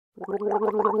Welcome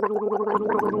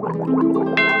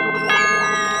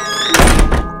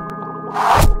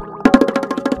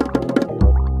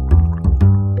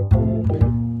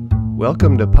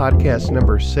to podcast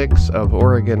number 6 of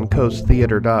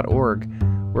OregonCoastTheater.org,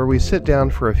 where we sit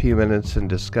down for a few minutes and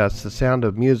discuss The Sound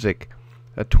of Music,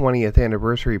 a 20th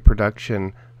anniversary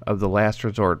production of The Last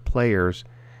Resort Players,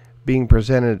 being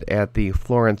presented at the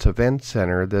Florence Event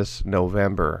Center this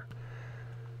November.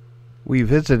 We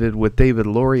visited with David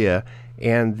Loria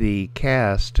and the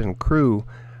cast and crew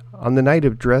on the night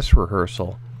of dress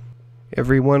rehearsal.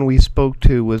 Everyone we spoke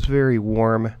to was very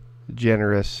warm,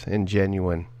 generous, and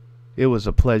genuine. It was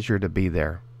a pleasure to be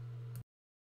there.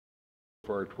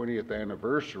 For our 20th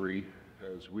anniversary,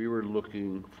 as we were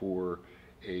looking for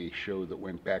a show that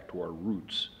went back to our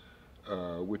roots,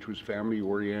 which was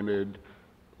family-oriented,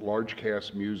 large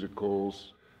cast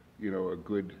musicals, a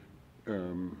good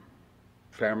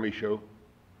family show.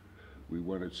 We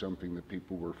wanted something that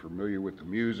people were familiar with the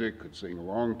music, could sing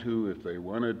along to if they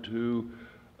wanted to,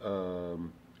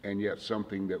 and yet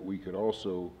something that we could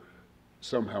also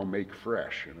somehow make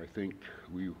fresh. And I think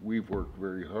we've worked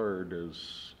very hard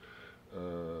as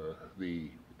the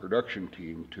production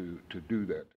team to do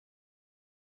that.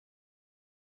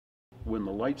 When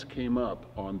the lights came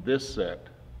up on this set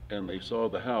and they saw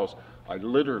the house, I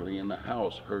literally in the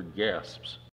house heard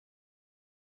gasps.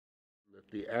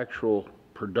 That the actual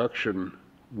production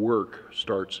work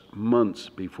starts months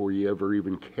before you ever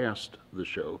even cast the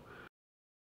show.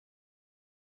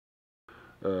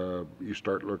 You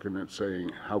start looking at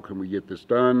saying, how can we get this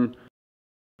done?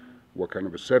 What kind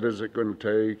of a set is it going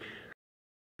to take?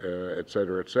 Et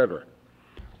cetera, et cetera.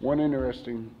 One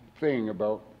interesting thing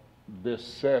about this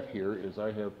set here is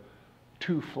I have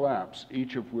 2 flaps,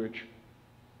 each of which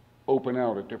open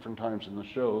out at different times in the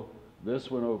show.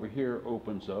 This one over here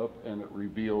opens up and it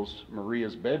reveals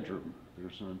Maria's bedroom.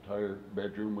 There's an entire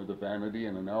bedroom with a vanity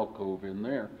and an alcove in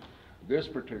there. This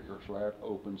particular flat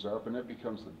opens up and it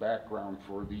becomes the background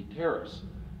for the terrace.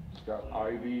 It's got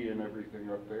ivy and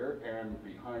everything up there, and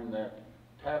behind that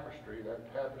tapestry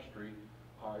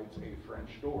hides a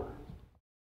French door.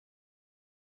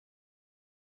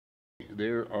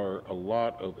 There are a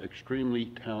lot of extremely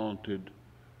talented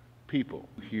people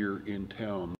here in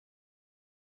town.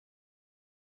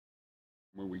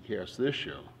 When we cast this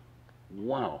show,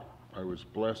 wow, I was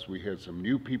blessed. We had some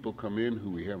new people come in who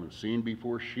we haven't seen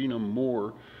before. Sheena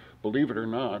Moore, believe it or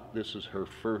not, this is her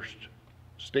first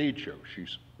stage show.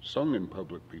 She's sung in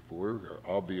public before,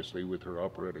 obviously with her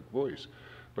operatic voice,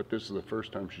 but this is the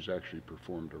first time she's actually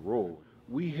performed a role.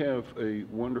 We have a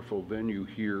wonderful venue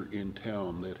here in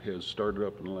town that has started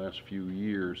up in the last few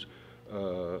years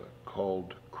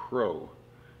called Crow,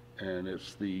 and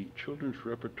it's the Children's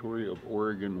Repertory of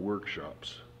Oregon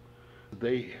Workshops.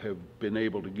 They have been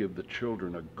able to give the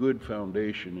children a good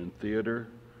foundation in theater.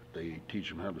 They teach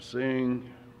them how to sing,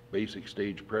 basic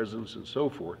stage presence, and so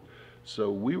forth.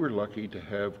 So we were lucky to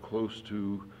have close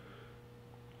to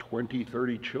 20,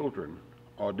 30 children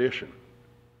audition.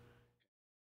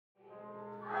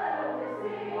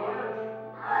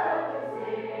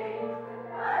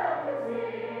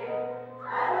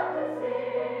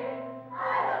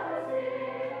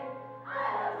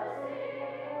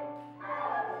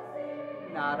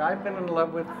 I've been in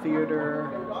love with theater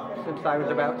since I was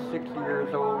about 6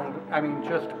 years old. I mean,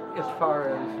 just as far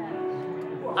as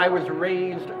I was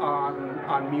raised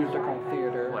on musical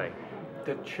theater.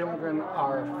 The children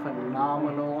are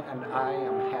phenomenal, and I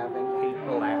am having a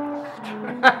blast.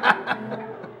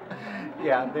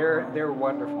 Yeah, they're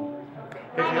wonderful.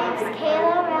 My name's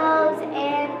Kayla Rose,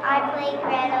 and I play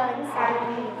Gretel in Sound of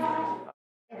Music.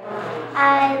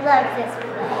 I love this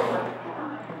play.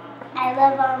 I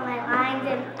love all my lines,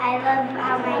 and I love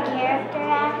how my character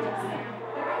acts.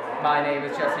 My name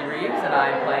is Jesse Reeves, and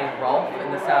I'm playing Rolf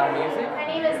in The Sound of Music. My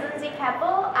name is Lindsay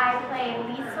Keppel. I play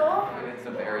Liesel.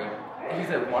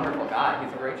 He's a wonderful guy.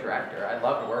 He's a great director. I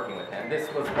loved working with him. This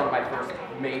was one of my first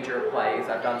major plays.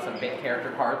 I've done some big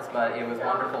character parts, but it was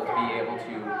wonderful to be able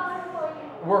to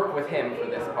work with him for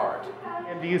this part.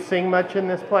 And do you sing much in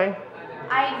this play?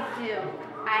 I do.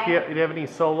 Do you have any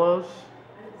solos?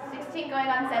 16 going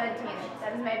on 17.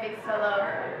 That is my big solo.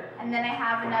 And then I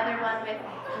have another one with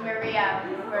Maria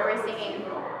where we're singing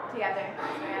together.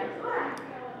 Yeah.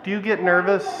 Do you get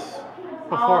nervous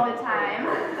before? All the time.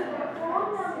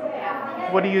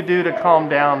 Yeah. What do you do to calm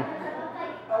down?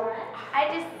 I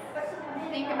just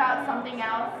think about something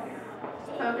else,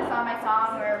 just focus on my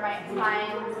song or my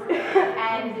lines,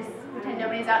 and just pretend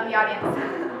nobody's out in the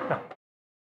audience.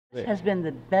 This has been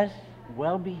the best,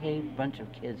 well-behaved bunch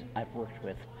of kids I've worked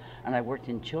with. And I worked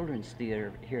in children's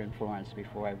theater here in Florence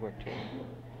before I worked here.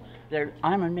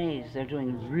 I'm amazed. They're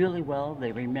doing really well.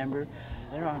 They remember.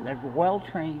 They're well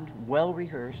trained, well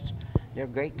rehearsed. They're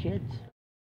great kids.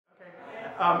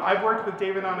 I've worked with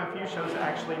David on a few shows,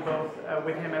 actually, both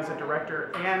with him as a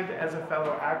director and as a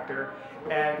fellow actor,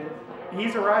 and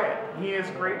he's a riot. He is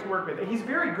great to work with. He's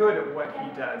very good at what he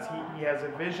does. He has a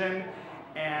vision,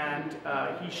 and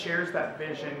he shares that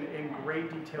vision in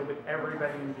great detail with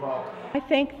everybody involved. I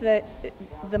think that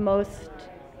the most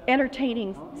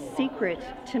entertaining secret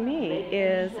to me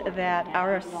is that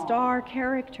our star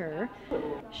character,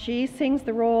 she sings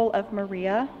the role of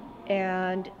Maria,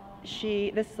 and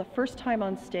this is the first time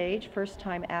on stage, first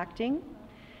time acting,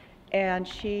 and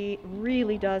she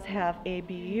really does have a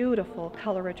beautiful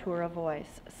coloratura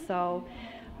voice. So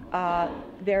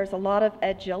there's a lot of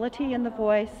agility in the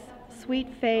voice,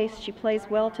 sweet face, she plays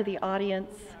well to the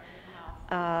audience.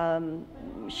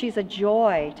 She's a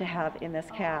joy to have in this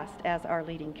cast as our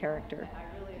leading character.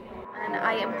 And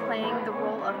I am playing the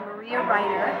role of Maria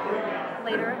Ryder,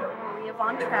 later Maria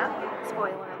Von Trapp,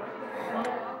 spoiler alert.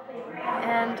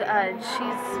 And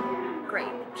she's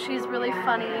great. She's really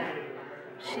funny.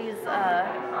 She's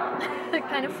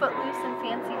kind of footloose and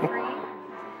fancy-free.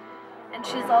 And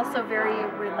she's also very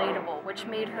relatable, which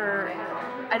made her,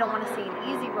 I don't want to say an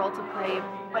easy role to play,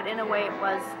 but in a way it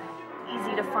was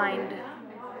easy to find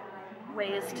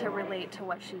ways to relate to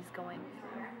what she's going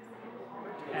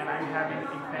through. And I'm having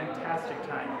a fantastic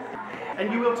time.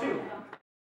 And you will too.